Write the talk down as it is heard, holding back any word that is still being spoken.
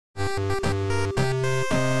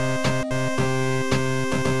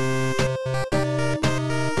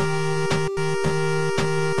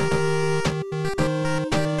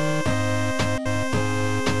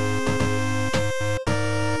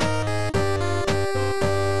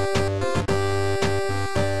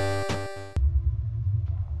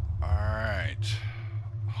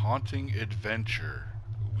Haunting adventure.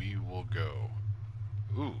 We will go.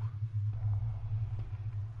 Ooh.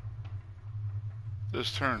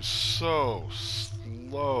 This turns so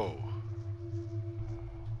slow.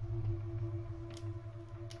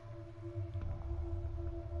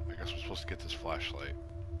 I guess we're supposed to get this flashlight.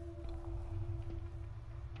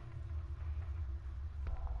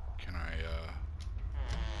 Can I,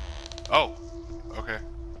 Oh! Okay.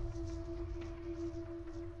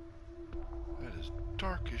 That is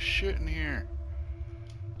dark as shit in here.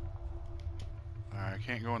 Alright, I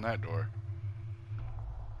can't go in that door.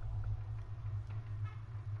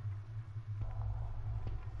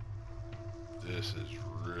 This is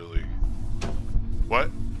really...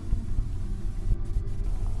 What?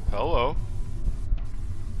 Hello?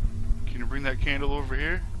 Can you bring that candle over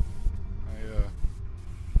here?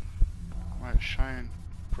 I might shine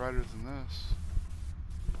brighter than this.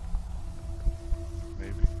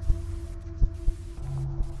 Maybe.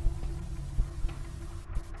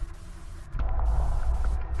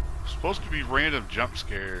 Supposed to be random jump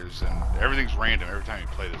scares, and everything's random every time you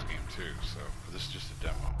play this game too, so this is just a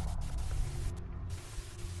demo.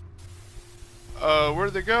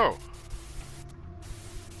 Where'd they go?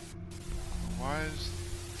 Why is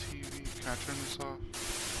the TV? Can I turn this off?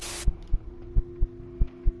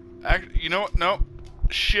 You know what? No.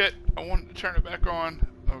 Shit. I wanted to turn it back on.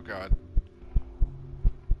 Oh god.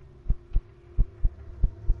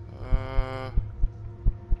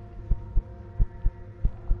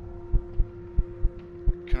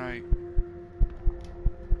 Can I...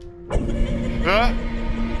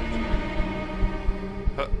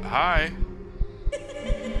 Hi.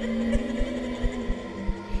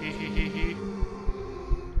 Hee.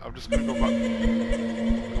 I'm just gonna go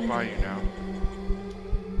by you now.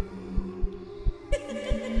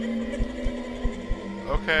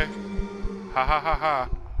 Okay. Ha ha ha ha.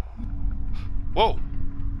 Whoa.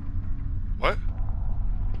 What?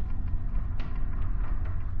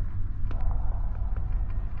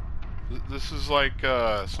 This is like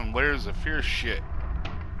some Layers of Fear shit.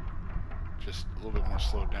 Just a little bit more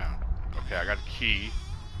slowed down. Okay, I got a key.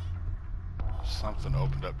 Something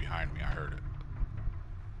opened up behind me. I heard it.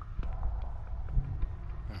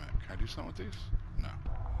 Wait a minute. Can I do something with these? No.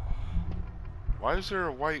 Why is there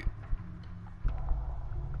a white...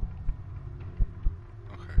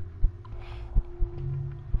 Okay.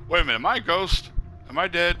 Wait a minute. Am I a ghost? Am I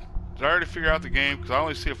dead? Did I already figure out the game? Because I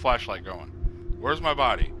only see a flashlight going. Where's my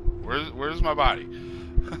body? Where's my body?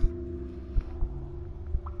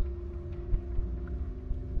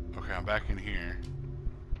 Okay, I'm back in here.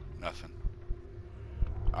 Nothing.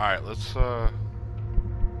 Alright, let's I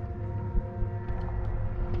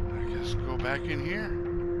guess go back in here.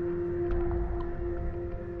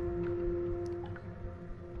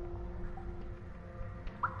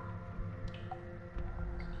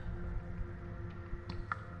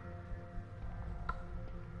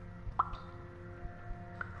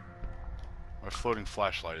 My floating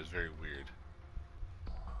flashlight is very weird.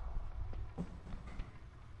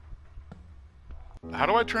 How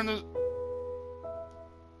do I turn this?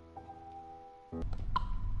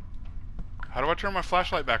 How do I turn my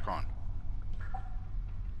flashlight back on?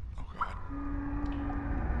 Oh god.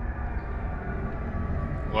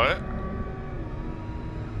 What?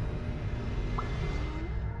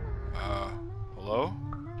 Hello?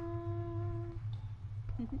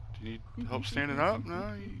 Do you need help standing up?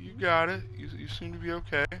 No, you got it. You seem to be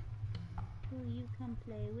okay. Will you come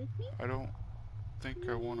play with me? I don't think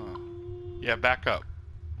I wanna... Yeah, back up.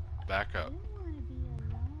 Back up. I don't want to be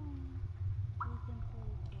alone. We can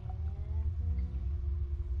play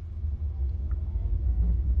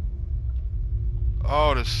forever.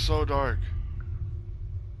 Oh, it is so dark.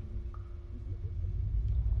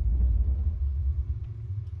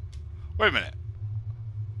 Wait a minute.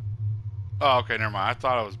 Oh, okay, never mind. I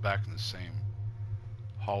thought I was back in the same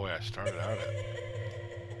hallway I started out at.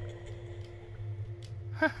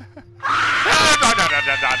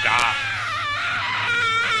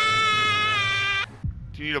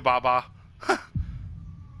 Do you need a baba? That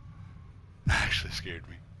actually scared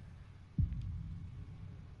me.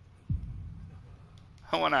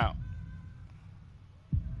 I went out.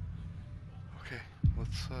 Okay,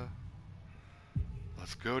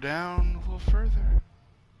 let's go down a little further.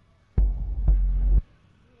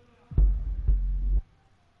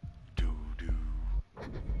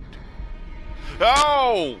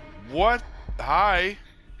 Oh! What? Hi.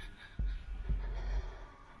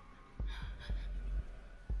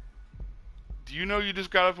 Do you know you just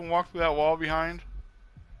got up and walked through that wall behind?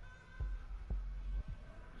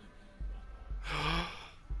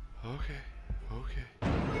 Okay. Okay.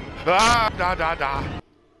 Ah! Da da da.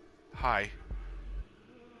 Hi.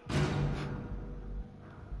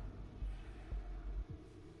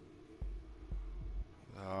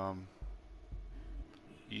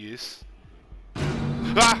 Yes.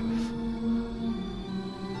 Ah!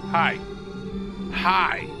 Hi.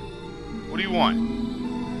 Hi. What do you want?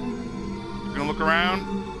 You gonna look around?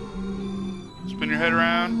 Spin your head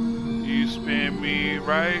around? You spin me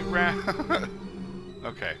right round.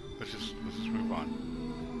 Okay, let's just move on.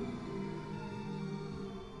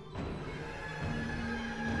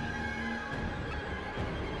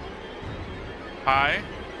 Hi.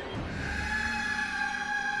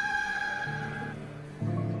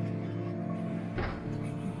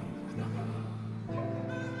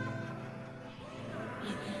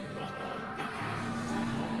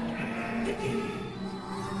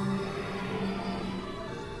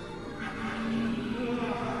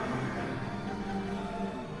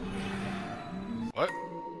 What?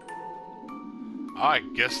 I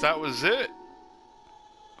guess that was it.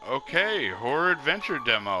 Okay, horror adventure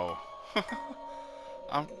demo.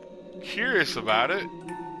 I'm curious about it.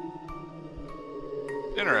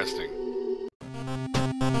 Interesting.